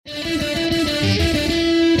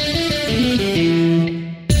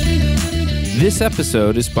This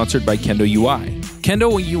episode is sponsored by Kendo UI.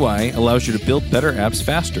 Kendo UI allows you to build better apps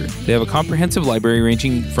faster. They have a comprehensive library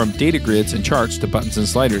ranging from data grids and charts to buttons and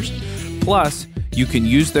sliders. Plus, you can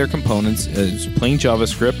use their components as plain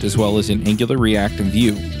JavaScript as well as in Angular, React, and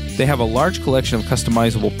Vue. They have a large collection of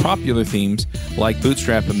customizable popular themes like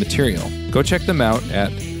Bootstrap and Material. Go check them out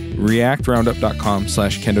at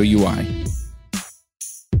reactroundup.com/KendoUI.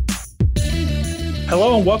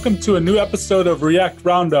 Hello and welcome to a new episode of React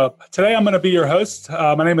Roundup. Today I'm going to be your host.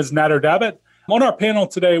 My name is Nader Dabbit. On our panel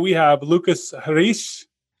today we have Lucas Harish.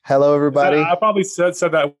 Hello, everybody. I probably said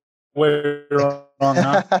that way wrong.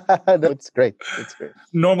 Huh? No, it's great. It's great.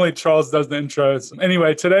 Normally Charles does the intros.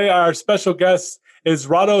 Anyway, today our special guest is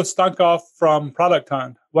Rado Stankov from Product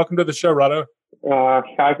Hunt. Welcome to the show, Rado.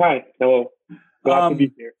 Hi. Hello. Glad to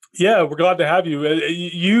be here. Yeah, we're glad to have you.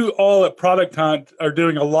 You all at Product Hunt are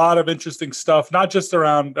doing a lot of interesting stuff, not just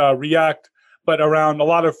around React, but around a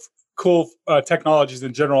lot of cool technologies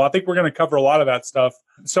in general. I think we're going to cover a lot of that stuff.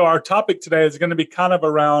 So our topic today is going to be kind of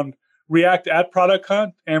around React at Product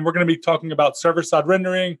Hunt, and we're going to be talking about server-side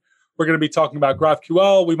rendering. We're going to be talking about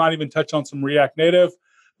GraphQL. We might even touch on some React Native.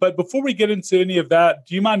 But before we get into any of that,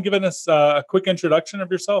 do you mind giving us a quick introduction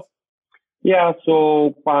of yourself? Yeah,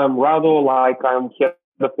 so I'm Rado. I'm head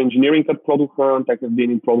of engineering at Product Hunt. I have been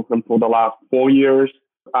in Product Hunt for the last 4 years.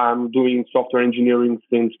 I'm doing software engineering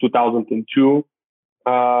since 2002.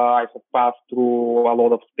 I have passed through a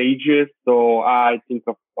lot of stages. So I think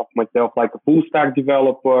of myself like a full stack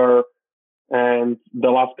developer. And the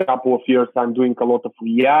last couple of years, I'm doing a lot of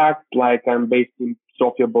React. I'm based in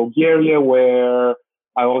Sofia, Bulgaria, where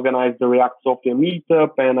I organize the React Sofia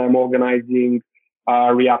meetup, and I'm organizing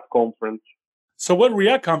a React conference. So what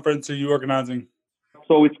React conference are you organizing?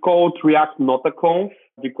 So it's called React Not a Conf,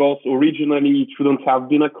 because originally it shouldn't have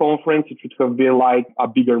been a conference. It should have been like a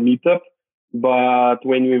bigger meetup. But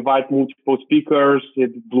when you invite multiple speakers,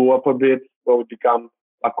 it blew up a bit. So it became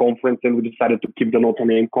a conference, and we decided to keep the Not a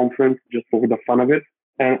Name conference just for the fun of it.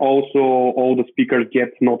 And also all the speakers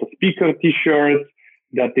get Not a Speaker t-shirts,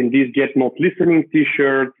 that in this get Not Listening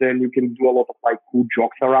t-shirts, and you can do a lot of cool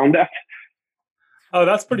jokes around that. Oh,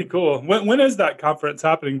 that's pretty cool. When is that conference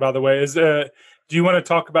happening, by the way? Do you want to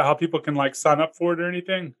talk about how people can sign up for it or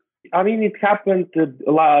anything? I mean, it happened this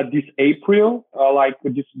April.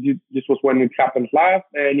 This was when it happened last,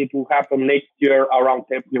 and it will happen next year around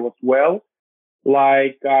April as well.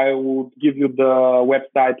 I would give you the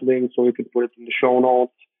website link so you can put it in the show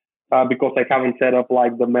notes, because I haven't set up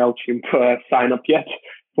the MailChimp sign up yet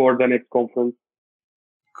for the next conference.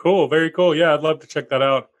 Cool. Very cool. Yeah, I'd love to check that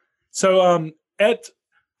out. So, at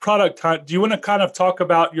Product Hunt, do you want to kind of talk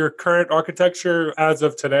about your current architecture as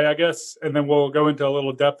of today, I guess, and then we'll go into a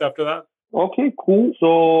little depth after that? Okay, cool.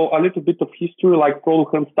 So a little bit of history.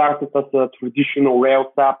 Product Hunt started as a traditional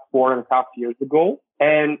Rails app 4.5 years ago,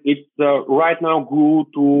 and it's right now grew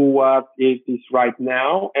to what it is right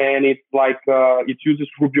now, and it's it uses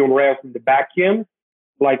Ruby on Rails in the backend,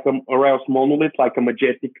 a Rails monolith, a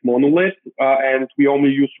Majestic monolith, and we only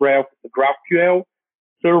use Rails as a GraphQL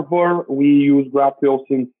server. We use GraphQL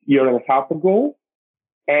since a year and a half ago.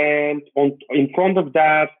 And in front of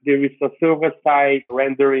that, there is a server-side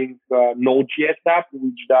rendering Node.js app,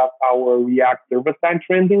 which does our React server-side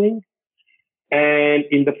rendering. And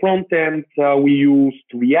in the front end, we used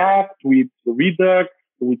React with Redux,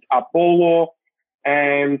 with Apollo,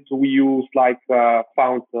 and we use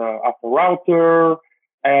found as a router,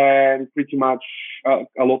 and pretty much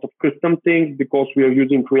a lot of custom things, because we are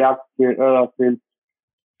using React since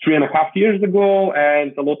 3.5 years ago,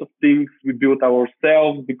 and a lot of things we built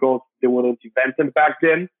ourselves because they weren't invented back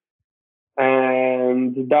then.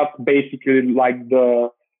 And that's basically the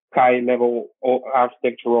high-level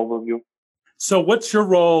architecture overview. So what's your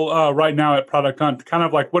role right now at Product Hunt? Kind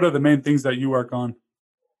of what are the main things that you work on?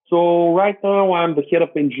 So right now I'm the head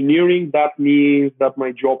of engineering. That means that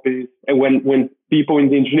my job is, when people in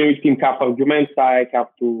the engineering team have arguments, I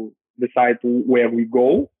have to decide where we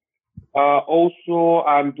go. Also,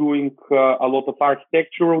 I'm doing a lot of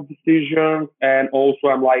architectural decisions, and also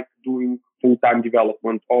I'm doing full-time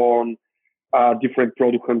development on different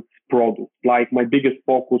Product Hunt products. My biggest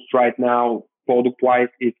focus right now, product-wise,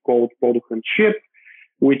 is called Product Hunt Ship,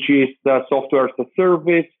 which is software as a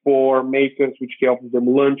service for makers, which helps them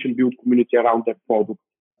launch and build community around their product.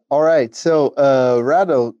 All right. So,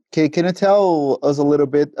 Rado, can you tell us a little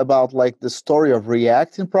bit about the story of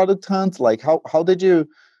React in Product Hunt?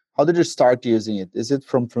 How did you start using it? Is it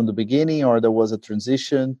from the beginning, or there was a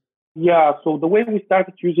transition? Yeah, so the way we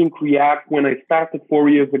started using React, when I started 4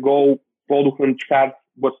 years ago, Product Hunt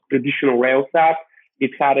was traditional Rails app.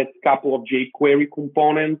 It had a couple of jQuery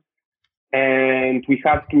components, and we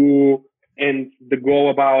had to And the goal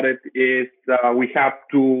about it is we have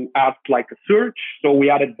to add like a search. So we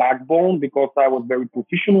added Backbone because I was very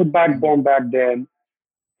proficient with Backbone back then.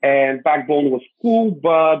 And Backbone was cool,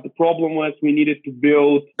 but the problem was we needed to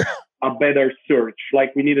build a better search.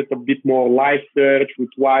 Like we needed a bit more live search with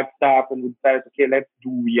live stuff. And we decided, okay, let's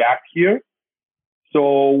do React here.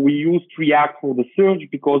 So we used React for the search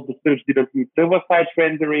because the search didn't need server-side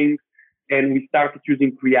rendering. And we started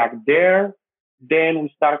using React there. Then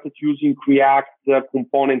we started using React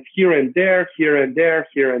components here and there, here and there,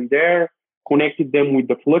 here and there, connected them with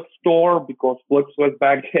the Flux store because Flux was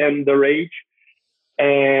back then the rage.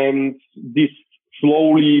 And this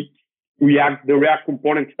slowly, the React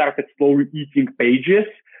component started slowly eating pages.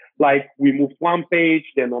 Like we moved one page,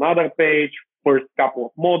 then another page, first couple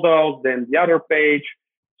of models, then the other page.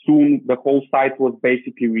 Soon the whole site was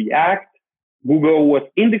basically React. Google was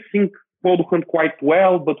indexing Product Hunt quite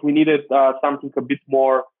well, but we needed something a bit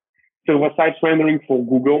more server-side rendering for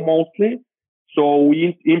Google mostly. So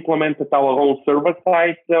we implemented our own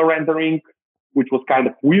server-side rendering, which was kind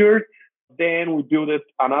of weird. Then we built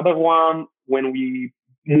another one when we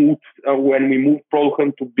moved Product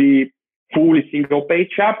Hunt to be fully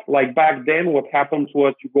single-page app. Like back then, what happened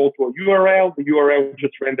was you go to a URL, the URL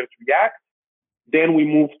just renders React. Then we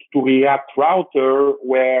moved to React Router,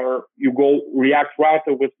 where React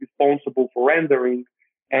Router was responsible for rendering.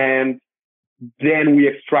 And then we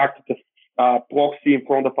extracted a proxy in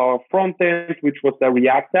front of our front end, which was the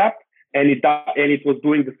React app. And it was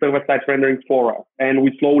doing the server-side rendering for us. And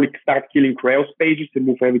we slowly started killing Rails pages and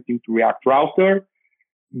move everything to React Router.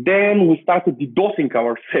 Then we started DDoSing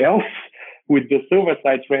ourselves with the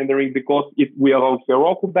server-side rendering because we are on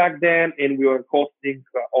Heroku back then, and we were hosting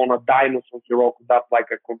on a Dynos on Heroku, that's like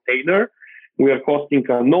a container. We were hosting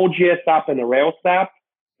a Node.js app and a Rails app,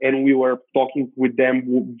 and we were talking with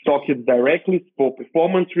them, talking directly for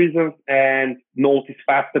performance reasons, and Node is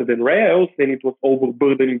faster than Rails, and it was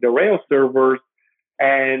overburdening the Rails servers,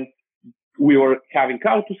 and we were having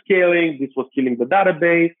auto-scaling. This was killing the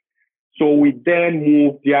database. So we then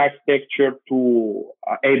moved the architecture to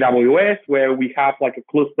AWS, where we have like a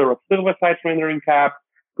cluster of server-side rendering app,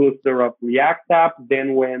 cluster of React app.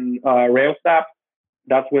 Then when Rails app,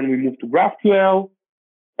 that's when we moved to GraphQL.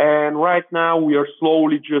 And right now we are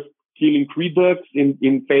slowly just killing Redux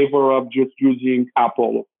in favor of just using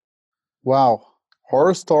Apollo. Wow.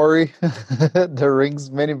 Horror story. That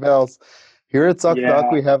rings many bells. Here at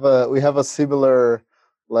ZocDoc, we have a similar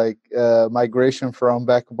migration from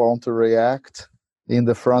Backbone to React in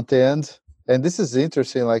the front end. And this is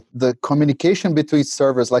interesting, like the communication between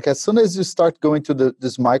servers, like as soon as you start going to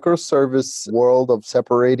this microservice world of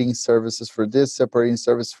separating services for this, separating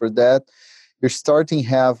service for that, you're starting to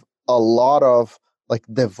have a lot of like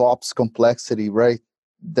DevOps complexity, right?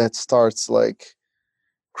 That starts like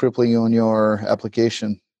crippling on your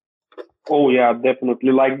application. Oh yeah,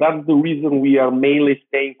 definitely. Like that's the reason we are mainly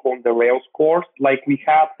staying on the Rails course. Like we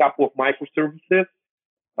have a couple of microservices.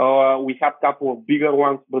 We have a couple of bigger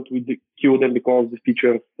ones, but we killed them because the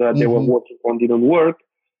features they were working on didn't work.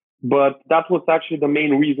 But that was actually the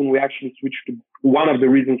main reason we actually switched to, one of the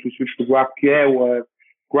reasons we switched to GraphQL was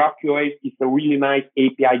GraphQL is a really nice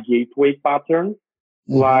API gateway pattern.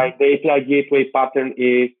 Like the API gateway pattern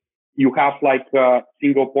is you have like a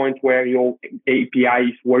single point where your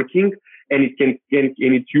API is working, and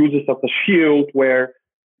it uses as a shield where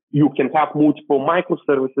you can have multiple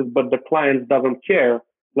microservices, but the client doesn't care.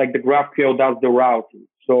 Like the GraphQL does the routing.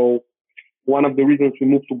 So one of the reasons we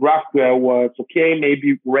moved to GraphQL was, okay,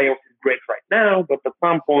 maybe Rails is great right now, but at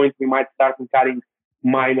some point we might start adding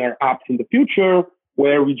minor apps in the future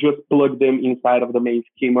where we just plug them inside of the main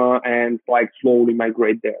schema and like slowly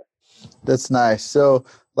migrate there. That's nice. So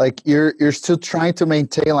like you're still trying to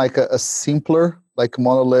maintain like a simpler, like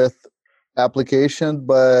monolith application,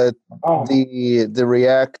 but the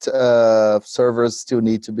React servers still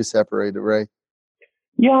need to be separated, right?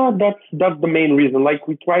 Yeah, that's the main reason. Like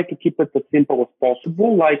we try to keep it as simple as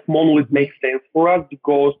possible. Like monolith makes sense for us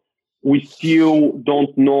because we still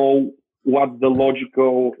don't know what the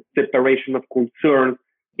logical separation of concerns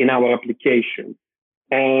in our application.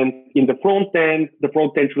 And in the front end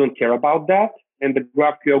shouldn't care about that. And the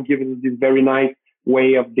GraphQL gives us this very nice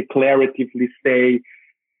way of declaratively say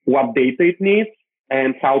what data it needs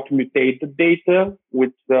and how to mutate the data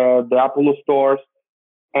with the Apollo stores.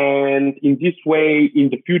 And in this way, in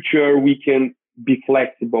the future, we can be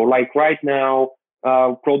flexible. Like right now,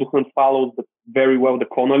 Product Hunt follows very well the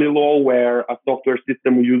Connolly law, where a software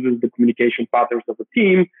system uses the communication patterns of a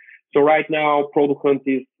team. So right now, Product Hunt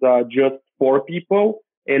is just 4 people,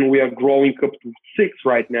 and we are growing up to 6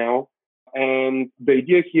 right now. And the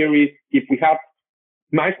idea here is if we have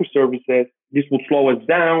microservices, this will slow us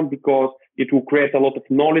down because it will create a lot of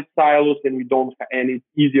knowledge silos, and it's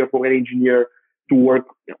easier for an engineer to work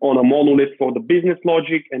on a monolith for the business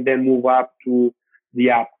logic and then move up to the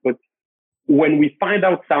app. But when we find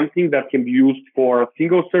out something that can be used for a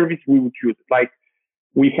single service, we would use it. Like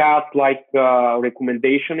we had like a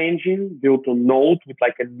recommendation engine built on Node with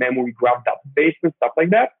like a memory graph database and stuff like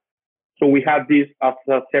that. So we had this as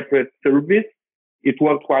a separate service. It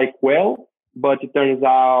worked quite well, but it turns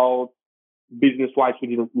out business-wise we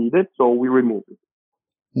didn't need it, so we removed it.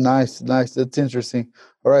 Nice. That's interesting.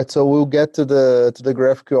 All right, so we'll get to the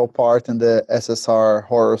GraphQL part and the SSR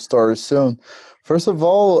horror story soon. First of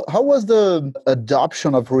all, how was the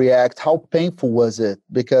adoption of React? How painful was it?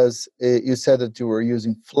 Because you said that you were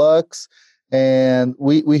using Flux, and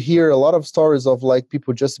we hear a lot of stories of like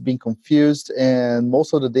people just being confused, and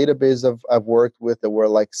most of the databases I've worked with that were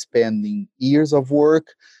like spending years of work.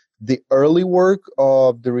 The early work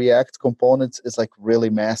of the React components is like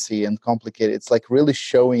really messy and complicated. It's like really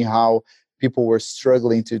showing how people were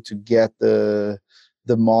struggling to get the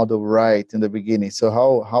model right in the beginning. So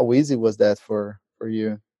how easy was that for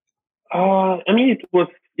you? I mean,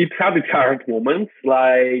 it had its hard moments.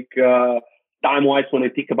 Like time-wise, when I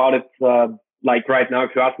think about it, like right now,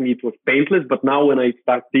 if you ask me, it was painless. But now when I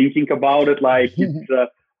start thinking about it, like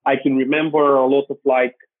I can remember a lot of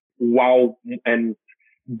like wow and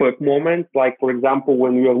bug moments. Like for example,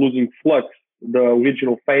 when we were losing Flux, the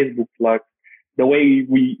original Facebook Flux, the way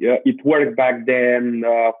it worked back then,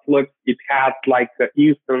 Flux, it had like an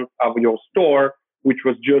instance of your store, which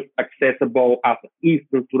was just accessible as an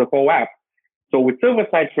instance to the whole app. So with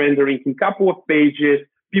server-side rendering, in a couple of pages,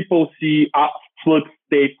 people see Flux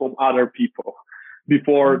state from other people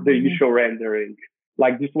before the initial rendering.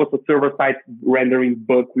 Like this was a server-side rendering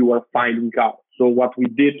bug we were finding out. So what we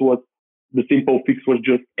did was the simple fix was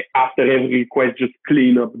just after every request, just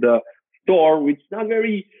clean up the store, which is not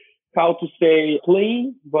very, how to say,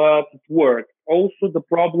 clean, but it worked. Also, the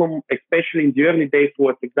problem, especially in the early days,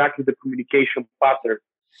 was exactly the communication pattern.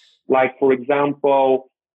 Like, for example,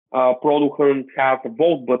 Product Hunt has a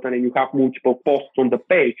vote button and you have multiple posts on the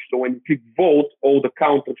page. So when you click vote, all the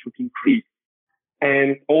counters should increase.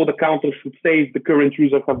 And all the counters should say if the current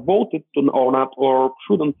user have voted or not, or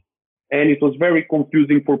shouldn't. And it was very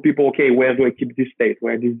confusing for people. Okay, where do I keep this state?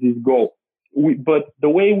 Where does this go? But the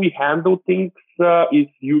way we handle things is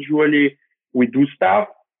usually we do stuff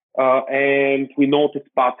and we notice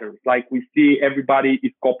patterns. Like we see everybody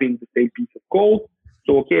is copying the same piece of code.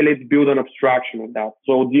 So, okay, let's build an abstraction of that.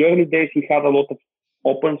 So the early days, we had a lot of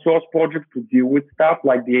open source projects to deal with stuff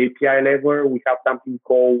like the API level. We have something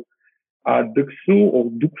called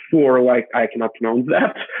Duxu, or like I cannot pronounce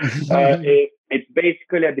that. It's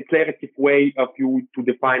basically a declarative way of you to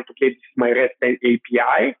define, okay, this is my REST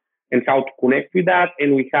API and how to connect with that.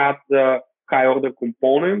 And we have the high order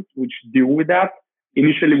components which deal with that.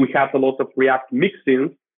 Initially, we had a lot of React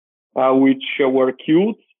mixins, which were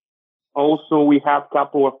cute. Also, we had a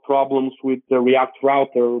couple of problems with the React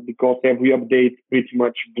router because every update pretty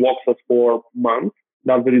much blocks us for months.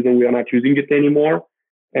 That's the reason we are not using it anymore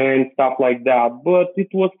and stuff like that. But it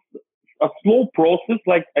was a slow process.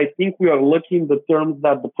 Like, I think we are lucky in the terms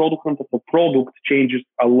that the product of the product changes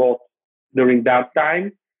a lot during that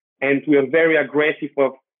time. And we are very aggressive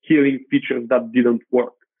of killing features that didn't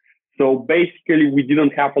work. So basically, we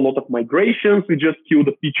didn't have a lot of migrations. We just killed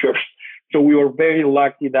the features. So we were very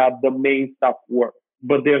lucky that the main stuff worked.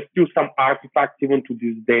 But there's still some artifacts even to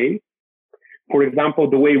this day. For example,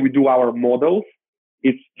 the way we do our models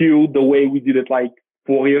is still the way we did it like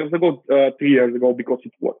 4 years ago, 3 years ago, because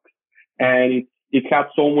it works. And it had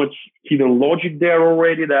so much hidden logic there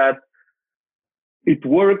already that it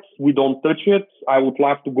works. We don't touch it. I would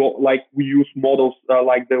love to go, like we use models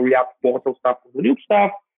like the React portal stuff for the new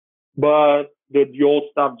stuff, but the old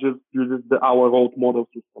stuff just uses our old model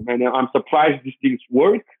system. And I'm surprised these things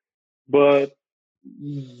work, but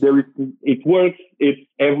it works. It's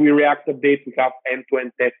every React update, we have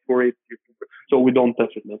end-to-end tests for it, so we don't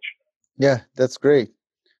touch it much. Yeah, that's great.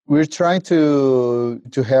 We're trying to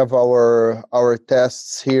have our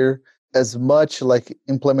tests here as much like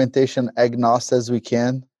implementation agnostic as we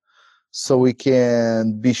can, so we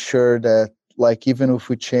can be sure that like even if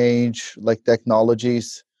we change like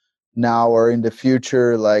technologies now or in the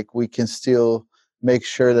future, like we can still make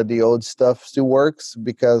sure that the old stuff still works,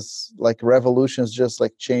 because like revolutions just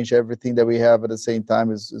like change everything that we have at the same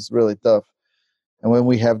time is really tough. And when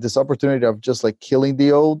we have this opportunity of just like killing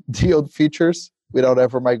the old features without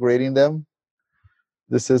ever migrating them,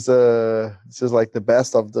 this is like the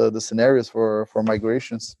best of the scenarios for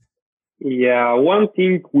migrations. Yeah, one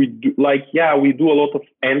thing we do, like, yeah, we do a lot of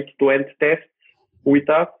end-to-end tests with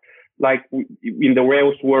us. Like in the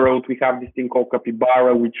Rails world, we have this thing called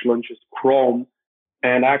Capybara, which launches Chrome.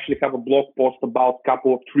 And I actually have a blog post about a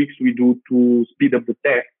couple of tricks we do to speed up the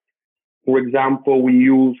test. For example, we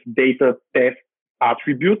use data test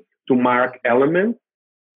attributes to mark elements.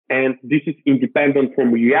 And this is independent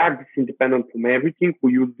from React. It's independent from everything.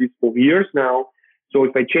 We use this for years now. So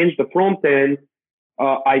if I change the front end,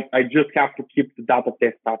 I just have to keep the data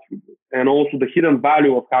test attribute. And also the hidden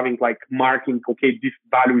value of having like marking, okay, this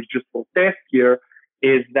value is just for test here,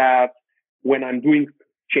 is that when I'm doing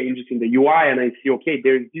changes in the UI and I see, okay,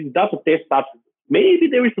 there is this data test attribute, maybe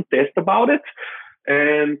there is a test about it,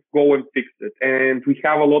 and go and fix it. And we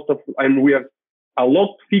have a lot of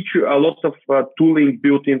tooling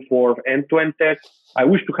built in for end-to-end tests. I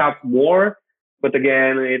wish to have more, but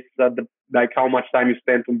again, it's like how much time you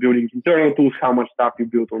spend on building internal tools, how much stuff you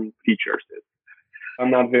build on features. I'm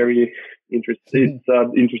not very interested. It's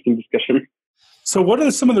an interesting discussion. So what are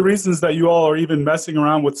some of the reasons that you all are even messing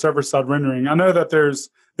around with server-side rendering? I know that there's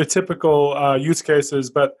the typical use cases,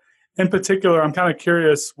 but in particular, I'm kind of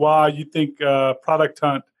curious why you think Product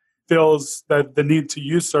Hunt feels that the need to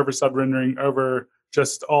use server-side rendering over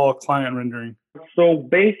just all client rendering. So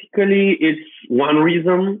basically, it's one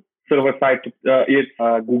reason. Server-side is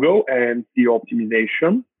Google and SEO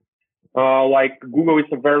optimization. Like Google is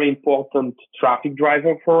a very important traffic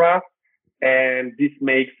driver for us. And this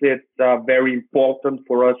makes it very important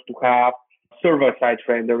for us to have server-side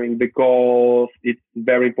rendering because it's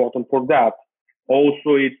very important for that.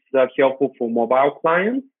 Also, it's helpful for mobile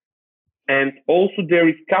clients. And also there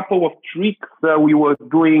is a couple of tricks we were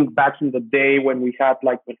doing back in the day when we had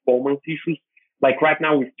like performance issues. Like right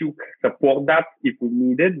now, we still support that if we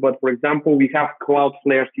need it. But for example, we have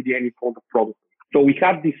Cloudflare CDN in front of product. So we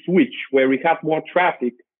had this switch where we had more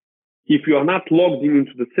traffic. If you are not logged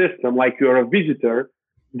into the system, like you're a visitor,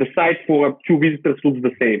 the site for 2 visitors looks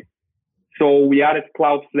the same. So we added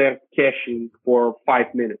Cloudflare caching for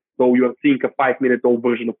 5 minutes. So you are seeing a 5-minute old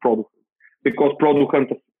version of Product Hunt. Because Product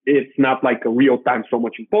Hunt, it's not like a real time so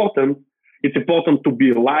much important. It's important to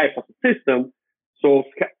be live as a system. So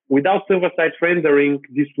without server-side rendering,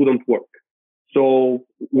 this wouldn't work. So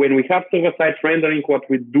when we have server-side rendering, what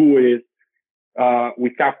we do is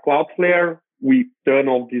we have Cloudflare. We turn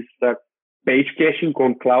off this page caching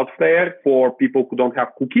on Cloudflare for people who don't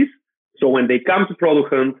have cookies. So when they come to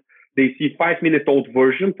Product Hunt, they see 5-minute old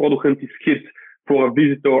version. Product Hunt is hit for a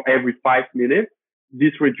visitor every 5 minutes.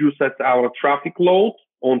 This reduces our traffic load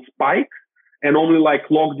on spike and only like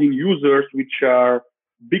logged in users, which are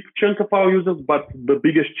big chunk of our users, but the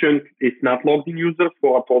biggest chunk is not logged in users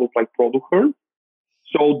for a product like Product Hunt.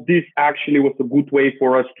 So this actually was a good way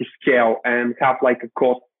for us to scale and have like a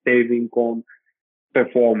cost saving on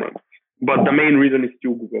performance. But the main reason is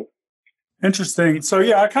still Google. Interesting. So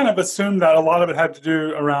yeah, I kind of assumed that a lot of it had to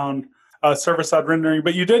do around server-side rendering,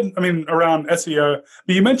 but you did, around SEO.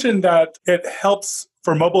 But you mentioned that it helps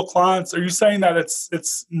for mobile clients. Are you saying that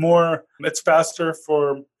it's faster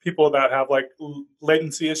for people that have like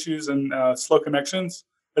latency issues and slow connections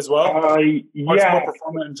as well? Yeah. It's more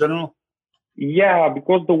performant in general? Yeah,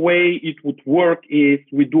 because the way it would work is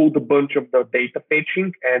we do the bunch of the data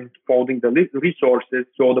fetching and folding the resources.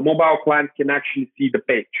 So the mobile client can actually see the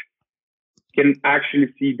page,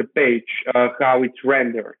 how it's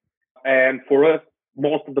rendered. And for us,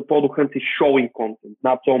 most of the Product Hunt is showing content,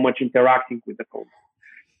 not so much interacting with the content.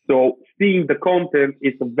 So seeing the content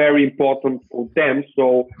is very important for them.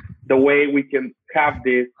 So the way we can have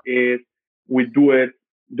this is we do it.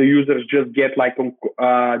 The users just get like a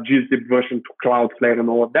gzip version to Cloudflare and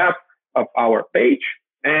all of that of our page.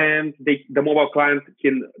 And the mobile client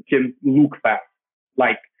can look fast.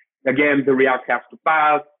 Like, again, the React has to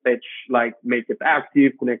pass, fetch, like make it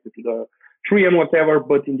active, connect it to the tree and whatever.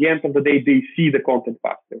 But in the end of the day, they see the content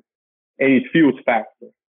faster and it feels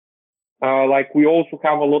faster. Like we also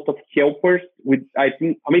have a lot of helpers we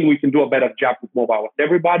can do a better job with mobile with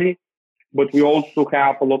everybody, but we also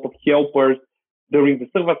have a lot of helpers during the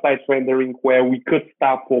server-side rendering where we could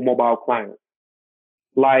stop for mobile clients.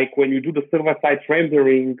 Like when you do the server-side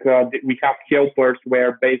rendering, we have helpers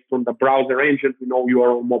where based on the browser engine, we know you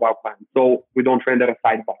are on mobile client. So we don't render a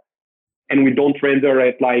sidebar and we don't render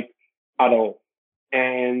it like at all.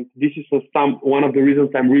 And this is one of the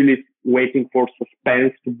reasons I'm really waiting for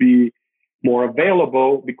Suspense to be more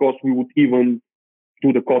available, because we would even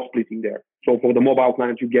do the cost splitting there. So for the mobile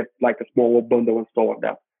client, you get like a smaller bundle and stuff like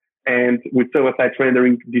that. And with server-side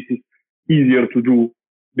rendering, this is easier to do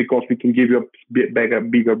because we can give you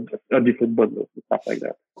a different bundle and stuff like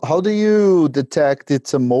that. How do you detect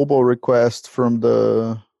it's a mobile request from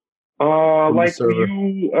the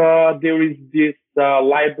server? There is this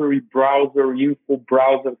library browser, info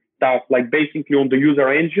browser stuff, like basically on the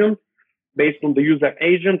user engine. Based on the user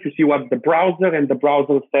agent, you see what's the browser, and the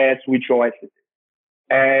browser says which OS it is.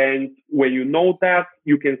 And when you know that,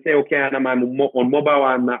 you can say, okay, I'm on mobile,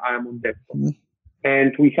 I'm on desktop. Mm-hmm.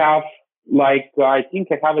 And we have, I think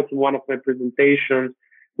I have it in one of my presentations,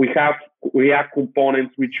 we have React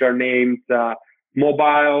components which are named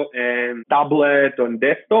mobile and tablet and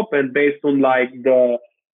desktop. And based on the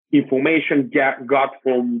information got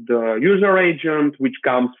from the user agent, which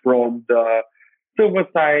comes from the server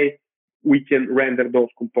side, we can render those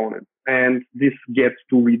components. And this gets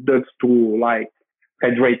to Redux to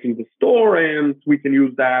hydrating the store, and we can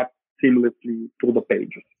use that seamlessly to the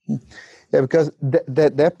pages. Yeah, because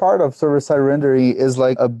that part of server-side rendering is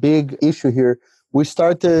a big issue here. We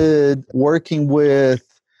started working with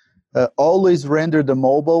always render the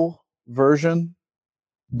mobile version,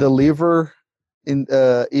 deliver in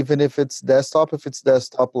even if it's desktop. If it's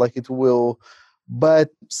desktop, it will. But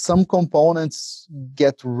some components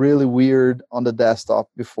get really weird on the desktop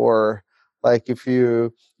before. If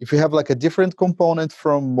you have a different component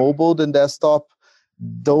from mobile than desktop,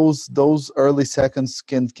 those early seconds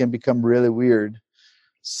can become really weird.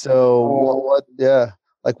 So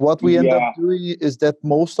what we end up doing is that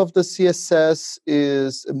most of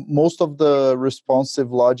the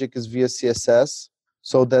responsive logic is via CSS.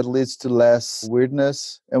 So that leads to less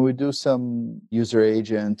weirdness, and we do some user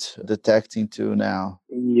agent detecting too now.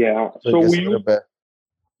 Yeah. So we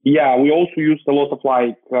also used a lot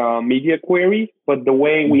of media queries, but the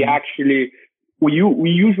way we actually we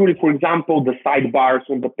usually, for example, the sidebars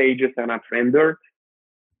on the pages are not rendered.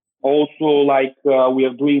 Also, we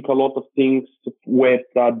are doing a lot of things with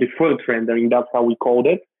deferred rendering. That's how we called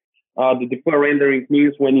it. The deferred rendering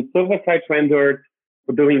means when it's server-side rendered,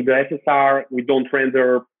 during the SSR, we don't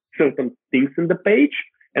render certain things in the page.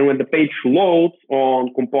 And when the page loads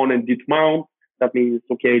on component did mount, that means,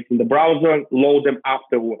 okay, it's in the browser, load them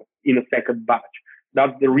afterwards in a second batch.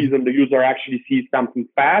 That's the reason the user actually sees something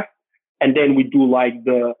fast. And then we do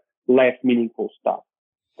the less meaningful stuff.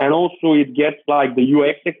 And also it gets the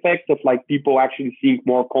UX effect of people actually seeing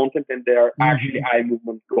more content, and their actually eye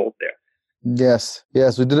movement goes there. Yes,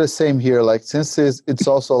 we do the same here. Since it's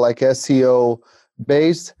also SEO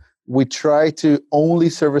based, we try to only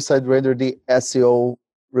server-side render the SEO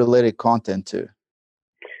related content too.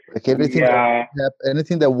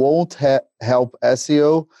 Anything that won't help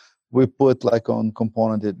SEO, we put on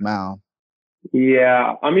componented mount.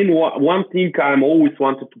 Yeah, I mean, one thing I'm always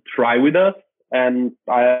wanted to try with us, and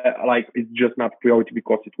I it's just not priority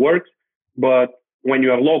because it works. But when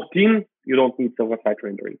you are logged in, you don't need server-side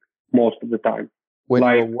rendering most of the time. When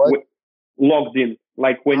you're what? Logged in.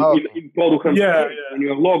 When in product when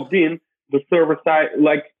you're logged in, the server side,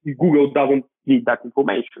 Google doesn't need that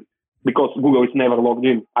information because Google is never logged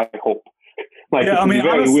in, I hope. Very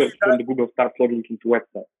honestly, weird when the Google starts logging into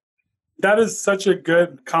websites. That is such a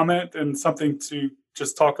good comment and something to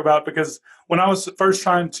just talk about, because when I was first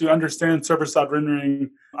trying to understand server-side rendering,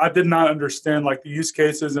 I did not understand the use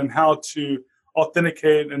cases and how to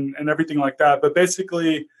authenticate and everything like that. But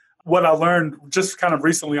basically, what I learned just kind of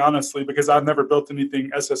recently, honestly, because I've never built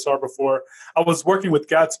anything SSR before, I was working with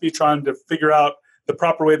Gatsby trying to figure out the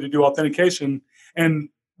proper way to do authentication. And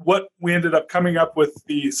what we ended up coming up with,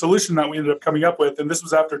 the solution that we ended up coming up with, and this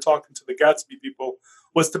was after talking to the Gatsby people,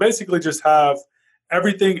 was to basically just have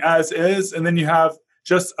everything as is, and then you have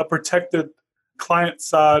just a protected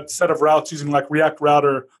client-side set of routes using React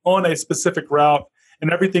Router on a specific route,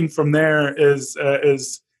 and everything from there is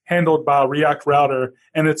handled by React Router,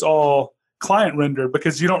 and it's all client rendered,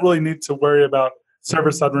 because you don't really need to worry about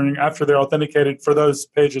server-side rendering after they're authenticated, for those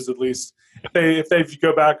pages at least. If they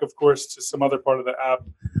go back, of course, to some other part of the app.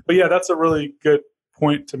 But yeah, that's a really good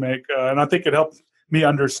point to make, and I think it helped me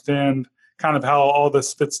understand kind of how all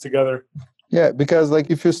this fits together. Yeah, because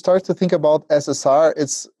if you start to think about SSR,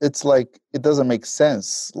 it's it doesn't make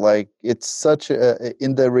sense. It's such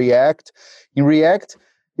in React,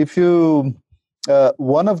 if you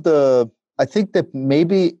one of the, I think that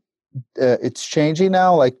maybe it's changing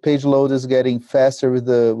now. Page load is getting faster with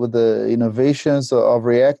the innovations of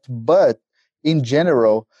React, but in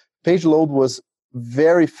general, page load was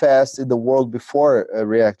very fast in the world before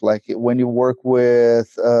React. When you work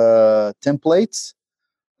with templates,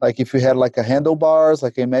 if you had a handlebars,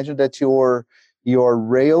 imagine that your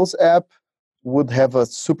Rails app would have a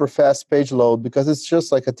super fast page load because it's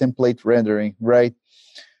just a template rendering, right?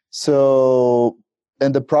 So,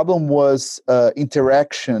 and the problem was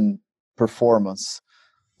interaction performance.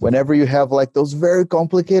 Whenever you have those very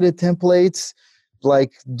complicated templates,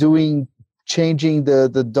 changing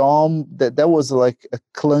the DOM, that was a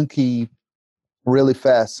clunky really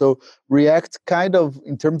fast. So React kind of,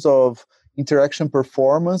 in terms of interaction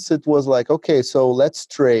performance, it was like, okay, so let's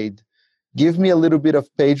trade. Give me a little bit of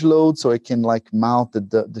page load so I can like mount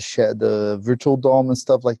the virtual DOM and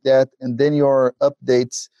stuff like that. And then your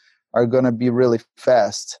updates are going to be really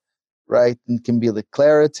fast, right? And can be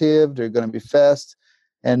declarative. They're going to be fast.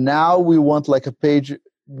 And now we want like a page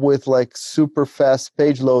with like super fast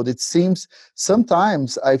page load. It seems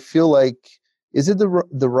sometimes I feel like, is it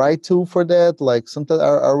the right tool for that? Like sometimes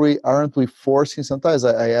aren't we forcing? Sometimes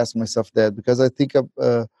I ask myself that, because I think of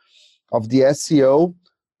the SEO.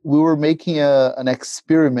 We were making an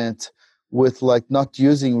experiment with like not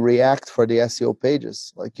using React for the SEO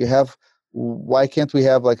pages. Like why can't we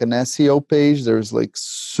have like an SEO page? There's like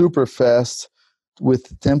super fast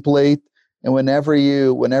with template, and whenever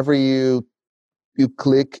you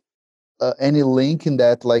click any link in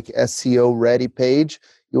that like SEO ready page,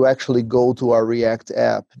 you actually go to our React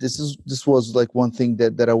app. This was like one thing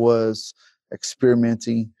that I was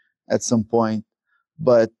experimenting at some point,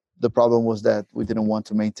 but the problem was that we didn't want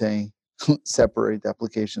to maintain separate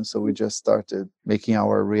applications, so we just started making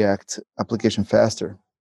our React application faster.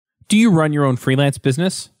 Do you run your own freelance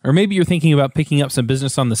business? Or maybe you're thinking about picking up some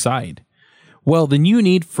business on the side? Well, then you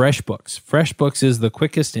need FreshBooks. FreshBooks is the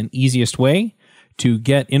quickest and easiest way to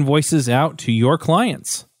get invoices out to your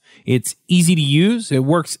clients. It's easy to use. It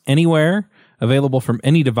works anywhere, available from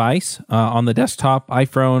any device, on the desktop,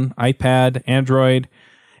 iPhone, iPad, Android,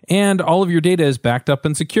 and all of your data is backed up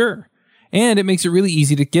and secure. And it makes it really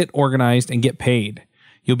easy to get organized and get paid.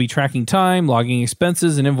 You'll be tracking time, logging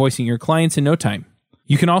expenses, and invoicing your clients in no time.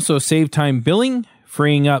 You can also save time billing,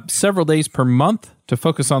 freeing up several days per month to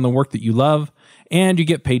focus on the work that you love, and you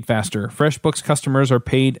get paid faster. FreshBooks customers are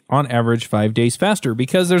paid on average 5 days faster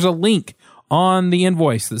because there's a link on the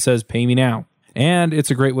invoice that says pay me now. And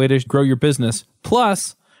it's a great way to grow your business.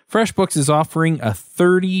 Plus, FreshBooks is offering a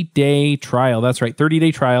 30-day trial. That's right,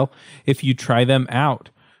 30-day trial if you try them out.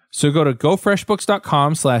 So go to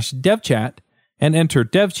gofreshbooks.com/devchat and enter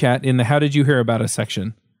devchat in the How Did You Hear About Us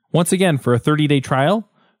section. Once again, for a 30-day trial,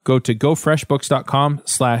 go to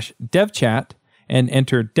gofreshbooks.com/devchat and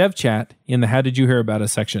enter devchat in the How Did You Hear About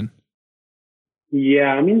Us section.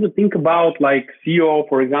 Yeah, I mean, to think about like SEO,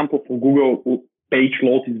 for example, for Google, page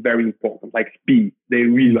load is very important, like speed. They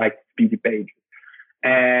really like speedy pages.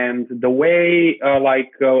 And the way,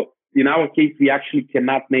 in our case, we actually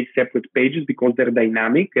cannot make separate pages because they're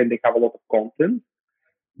dynamic and they have a lot of content.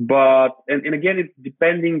 But, and again, it's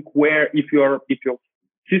depending where, if your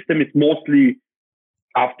system is mostly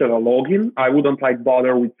after a login, I wouldn't like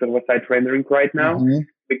bother with server-side rendering right now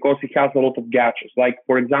because it has a lot of gadgets. Like,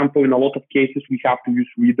 for example, in a lot of cases, we have to use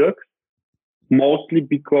Redux, mostly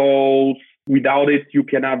because without it, you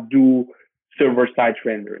cannot do server-side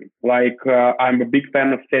rendering. Like, I'm a big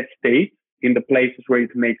fan of set state in the places where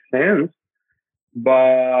it makes sense,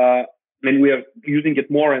 and we are using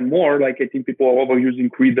it more and more. Like, I think people are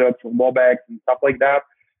overusing Redux or MobX and stuff like that.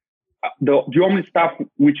 The only stuff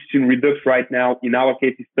which is in Redux right now, in our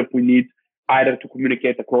case, is stuff we need either to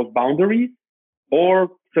communicate across boundaries or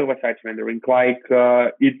server-side rendering. Like,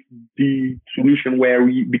 it's the solution where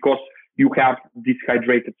because you have this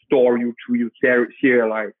hydrated store, you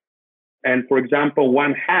serialize. And for example,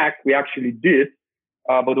 one hack we actually did,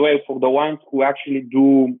 by the way, for the ones who actually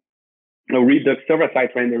do Redux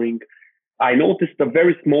server-side rendering, I noticed a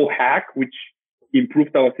very small hack which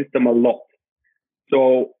improved our system a lot.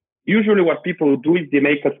 So usually what people do is they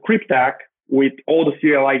make a script tag with all the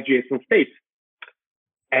serialized JSON states.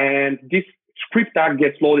 And this script tag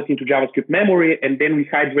gets loaded into JavaScript memory, and then we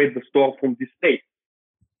hydrate the store from this state.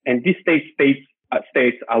 And this states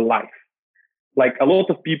are live. Like, a lot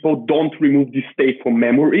of people don't remove this state from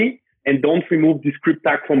memory and don't remove the script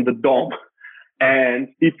tag from the DOM.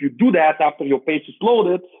 And if you do that after your page is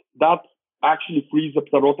loaded, that actually frees up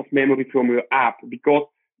a lot of memory from your app because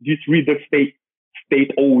this Redux state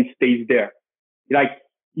always stays there. Like,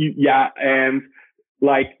 yeah, and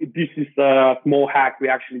like, this is a small hack we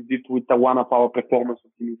actually did with one of our performance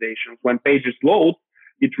optimizations. When pages load,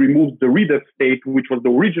 it removes the Redux state, which was the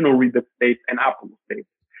original Redux state and Apple state.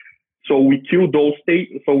 So we kill those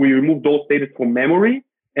states. So we remove those states from memory,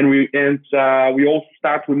 and we also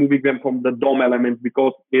start removing them from the DOM elements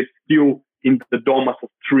because it's still in the DOM as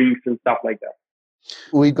strings and stuff like that.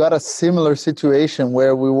 We got a similar situation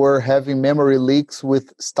where we were having memory leaks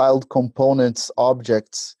with styled components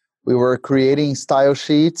objects. We were creating style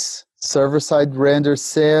sheets, server-side render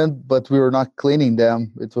send, but we were not cleaning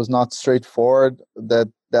them. It was not straightforward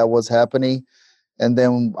that was happening. and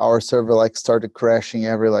then our server like started crashing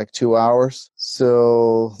every like 2 hours.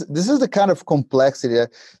 So this is the kind of complexity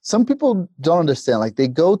that some people don't understand. Like they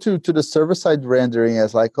go to the server side rendering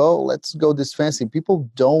as like, oh, let's go this fancy. People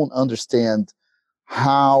don't understand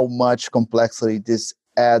how much complexity this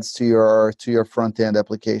adds to your front end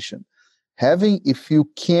application. If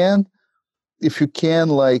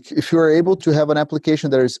you're able to have an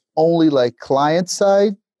application that is only like client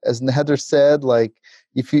side, as Nether said, like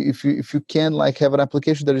if you can like have an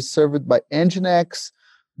application that is served by Nginx,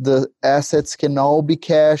 the assets can all be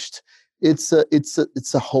cached. It's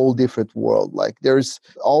a whole different world. Like there's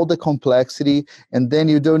all the complexity, and then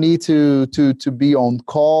you don't need to be on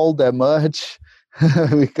call that much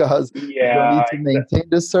because you don't need to maintain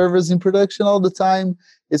the servers in production all the time.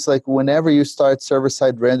 It's like whenever you start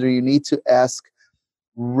server-side rendering, you need to ask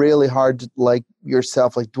really hard, like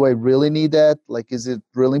yourself, like, do I really need that? Like, is it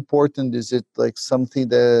really important? Is it like something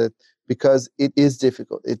that, because it is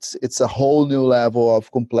difficult. It's a whole new level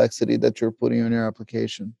of complexity that you're putting on your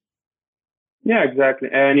application. Yeah, exactly.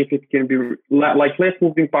 And if it can be like less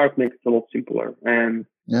moving parts, makes it a lot simpler. And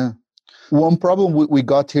yeah. One problem we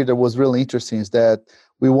got here that was really interesting is that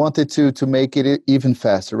we wanted to make it even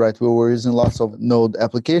faster, right? We were using lots of Node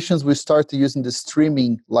applications. We started using the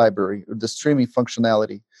streaming library, or the streaming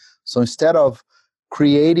functionality. So instead of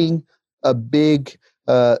creating a big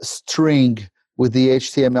string with the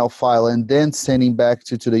HTML file and then sending back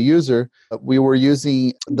to the user, we were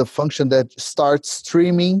using the function that starts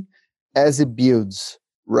streaming as it builds,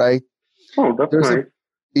 right? Oh, that's nice.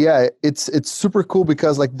 Yeah, it's super cool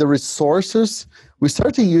because like the resources, we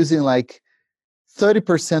started using like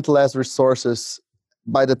 30% less resources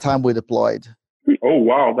by the time we deployed. Oh,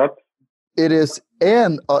 wow. It is.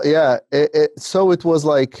 And so it was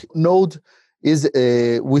like Node is,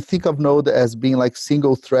 we think of Node as being like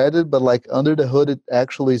single threaded, but like under the hood, it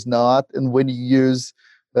actually is not. And when you use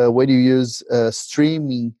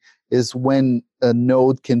streaming is when a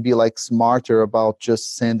node can be like smarter about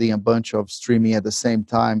just sending a bunch of streaming at the same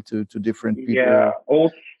time to different people. Yeah.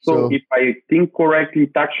 Also, if I think correctly,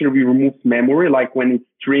 it actually removes memory. Like when it's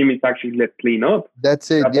stream, it's actually let clean up. That's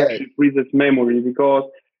it. That actually freezes memory, because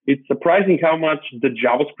it's surprising how much the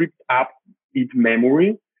JavaScript app eats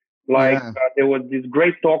memory. Like there was this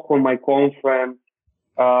great talk on my conference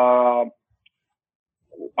about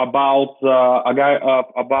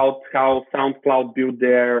how SoundCloud built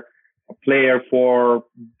their player for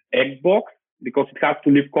Xbox, because it has to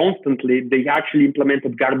live constantly. They actually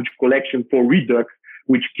implemented garbage collection for Redux,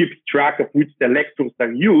 which keeps track of which selectors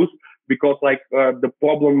are used, because like the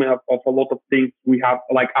problem of a lot of things we have,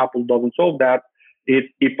 like Apple doesn't solve that, is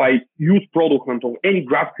if I use Product Hunt or any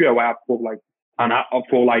GraphQL app for like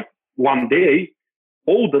 1 day,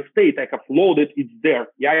 all the state I have loaded, it's there.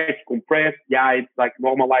 Yeah, it's compressed. Yeah, it's like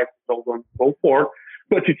normalized, so on and so forth,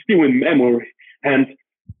 but it's still in memory. And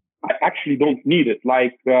I actually don't need it.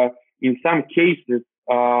 Like in some cases,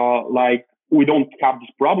 like we don't have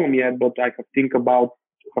this problem yet, but I have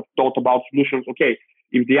thought about solutions. Okay,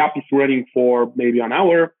 if the app is running for maybe an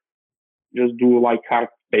hour, just do like hard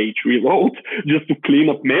page reload just to clean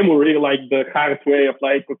up memory, like the hard way of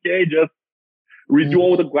like, okay, just redo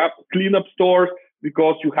all the cleanup stores,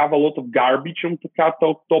 because you have a lot of garbage on the top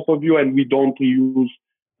of you, and we don't use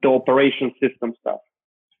the operation system stuff.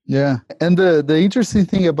 Yeah. And the interesting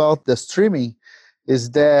thing about the streaming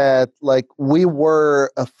is that like we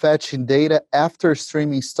were fetching data after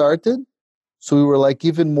streaming started. So we were like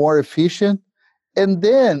even more efficient. And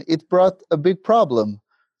then it brought a big problem.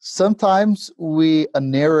 Sometimes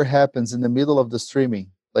an error happens in the middle of the streaming.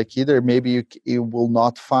 Like either maybe you will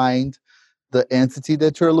not find the entity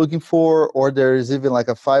that you're looking for, or there is even like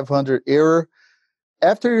a 500 error.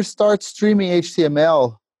 After you start streaming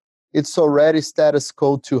HTML, it's already status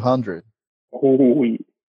code 200. Oh.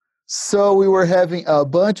 So we were having a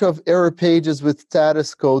bunch of error pages with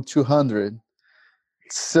status code 200.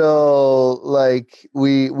 So like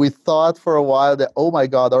we thought for a while that, oh my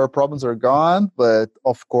God, our problems are gone. But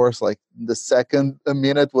of course, like the second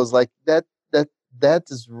minute was like, that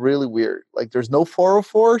is really weird. Like there's no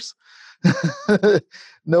 404s,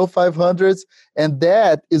 no 500s. And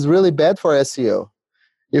that is really bad for SEO.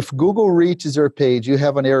 If Google reaches your page, you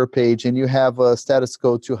have an error page, and you have a status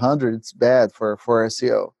code 200, it's bad for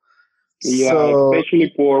SEO. Yeah, so,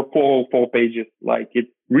 especially for pages. Like it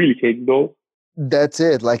really takes those. That's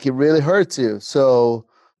it. Like it really hurts you. So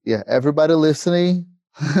yeah, everybody listening,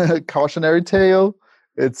 cautionary tale.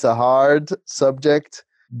 It's a hard subject.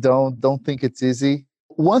 Don't think it's easy.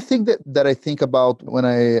 One thing that I think about when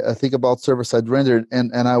I think about server-side rendered,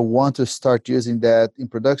 and I want to start using that in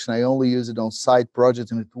production, I only use it on side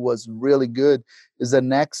projects, and it was really good, is the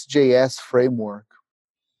Next.js framework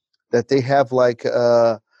that they have. Like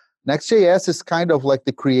Next.js is kind of like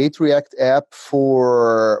the Create React app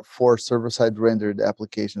for server-side rendered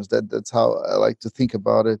applications. That's how I like to think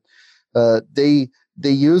about it. They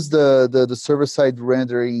use the server-side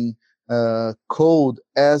rendering code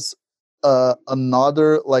as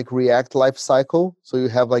another like React lifecycle. So you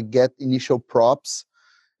have like get initial props,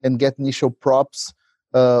 and get initial props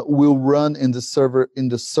will run in the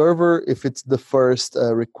server if it's the first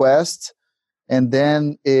request, and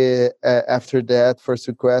then after that first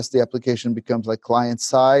request, the application becomes like client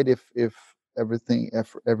side if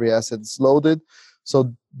every asset is loaded.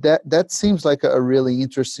 So that seems like a really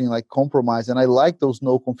interesting like compromise, and I like those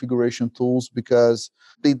no configuration tools because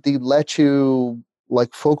they let you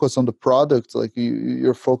like focus on the product. Like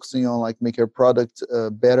you're focusing on like make your product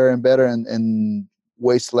better and better, and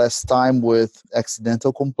waste less time with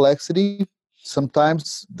accidental complexity.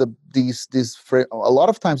 Sometimes a lot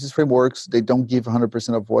of times these frameworks, they don't give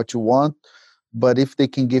 100% of what you want, but if they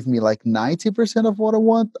can give me like 90% of what I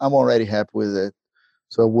want, I'm already happy with it.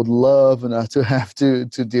 So I would love not to have to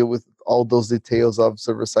deal with all those details of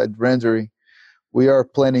server-side rendering. We are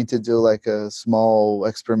planning to do like a small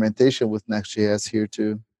experimentation with Next.js here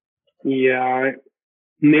too. Yeah,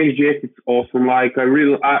 Next.js is awesome. Like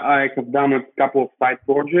I have done a couple of side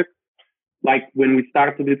projects. Like when we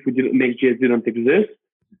started it, Next.js didn't exist.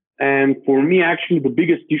 And for me, actually, the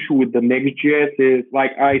biggest issue with the Next.js is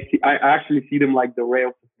like I actually see them like the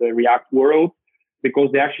Rails of the React world, because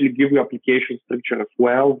they actually give you application structure as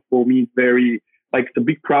well. For me, it's very like the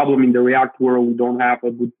big problem in the React world. We don't have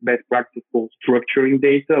a good best practice for structuring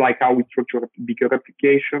data, like how we structure a bigger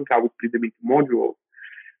application, how we split them into modules.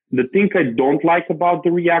 The thing I don't like about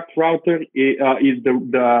the React router is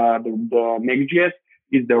the Next.js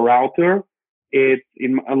is the router. It's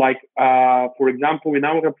in like, for example, in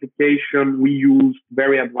our application, we use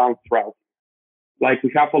very advanced routes. Like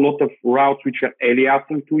we have a lot of routes which are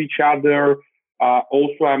aliasing to each other.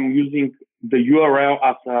 Also, I'm using the URL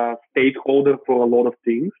as a stakeholder for a lot of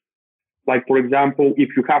things. Like, for example, if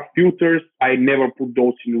you have filters, I never put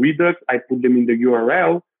those in Redux. I put them in the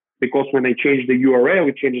URL, because when I change the URL,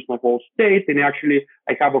 it changes my whole state. And actually,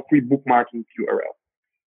 I have a free bookmarking URL.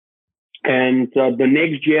 And the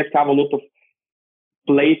Next.js have a lot of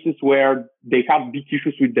places where they have big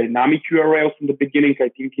issues with dynamic URLs in the beginning. I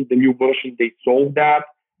think in the new version, they solved that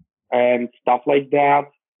and stuff like that.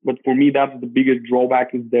 But for me, that's the biggest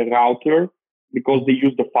drawback is the router, because they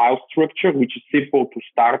use the file structure, which is simple to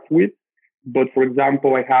start with. But for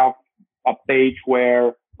example, I have a page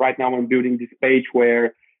where right now I'm building this page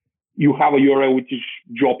where you have a URL which is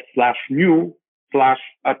job/new/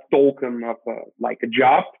 a token of like a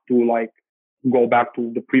job to like go back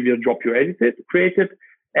to the previous job you created.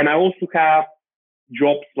 And I also have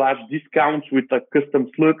job/discounts with a custom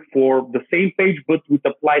slug for the same page, but with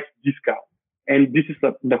applied discount. And this is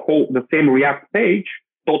the same React page,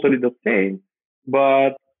 totally the same,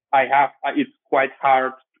 but it's quite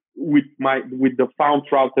hard with the font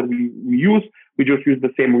router we use. We just use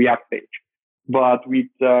the same React page, but with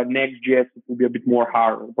Next.js it will be a bit more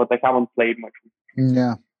harder. But I haven't played much with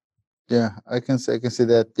it. Yeah, I can say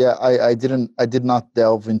that. Yeah, I did not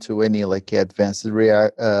delve into any like advanced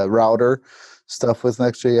router stuff with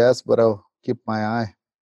Next.js, but I'll keep my eye.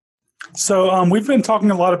 So we've been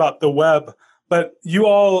talking a lot about the web, but you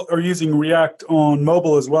all are using React on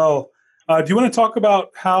mobile as well. Do you want to talk about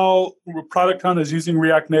how Product Hunt is using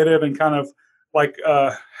React Native and kind of like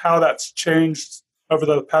how that's changed over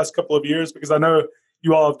the past couple of years? Because I know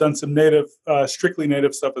you all have done some strictly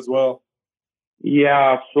native stuff as well.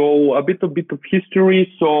 Yeah, so a bit of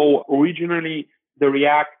history. So originally,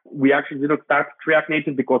 we actually didn't start React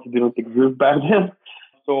Native because it didn't exist back then.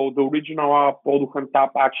 So the original Product Hunt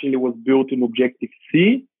app actually was built in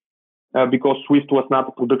Objective-C because Swift was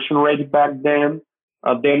not production ready back then.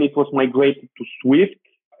 Then it was migrated to Swift,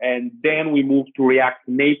 and then we moved to React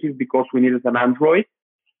Native because we needed an Android.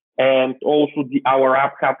 And also our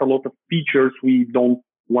app had a lot of features we don't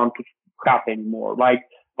want to have anymore, like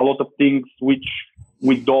a lot of things which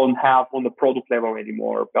we don't have on the product level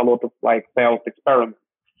anymore, a lot of like failed experiments.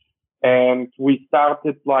 And we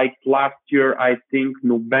started like last year, I think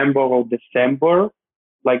November or December,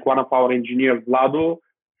 like one of our engineers, Vlado,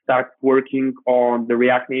 started working on the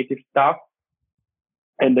React Native stuff.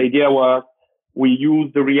 And the idea was we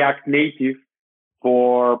use the React Native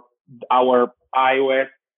for our iOS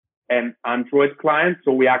and Android clients.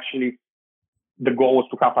 So the goal was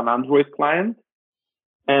to have an Android client.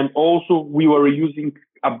 And also we were using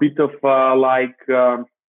a bit of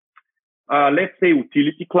let's say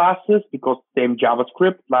utility classes, because same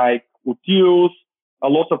JavaScript, like utils, a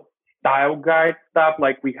lot of style guide stuff.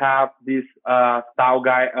 Like we have this style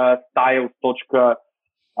guide, styles dot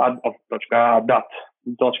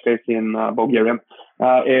is in Bulgarian.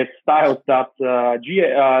 It's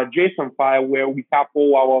styles.json file where we have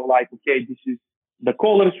all our, like, okay, this is the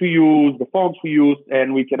colors we use, the fonts we use,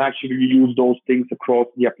 and we can actually use those things across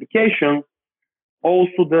the application.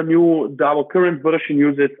 Also, our current version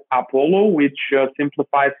uses Apollo, which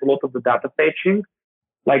simplifies a lot of the data fetching.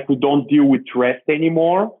 Like, we don't deal with REST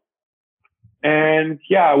anymore. And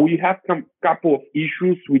yeah, we have a couple of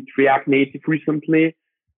issues with React Native recently,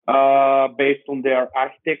 based on their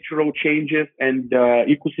architectural changes, and the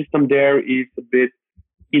ecosystem there is a bit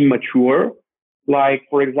immature. Like,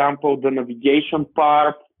 for example, the navigation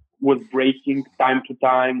part was breaking time to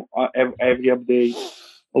time, every update.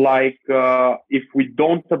 Like, if we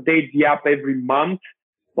don't update the app every month,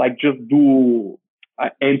 like just do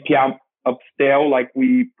npm upscale, like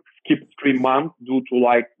we skip 3 months due to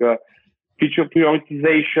like feature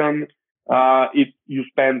prioritization, you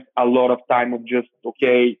spend a lot of time of just,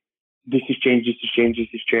 okay, this is change, this is change, this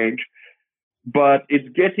is change. But it's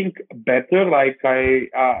getting better. Like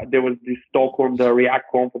there was this talk on the React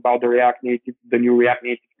Conf about the new React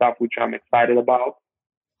Native stuff, which I'm excited about.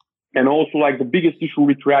 And also, like, the biggest issue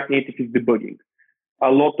with React Native is debugging.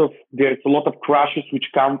 There's a lot of crashes which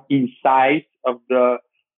come inside of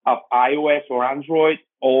iOS or Android,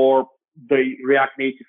 or the React Native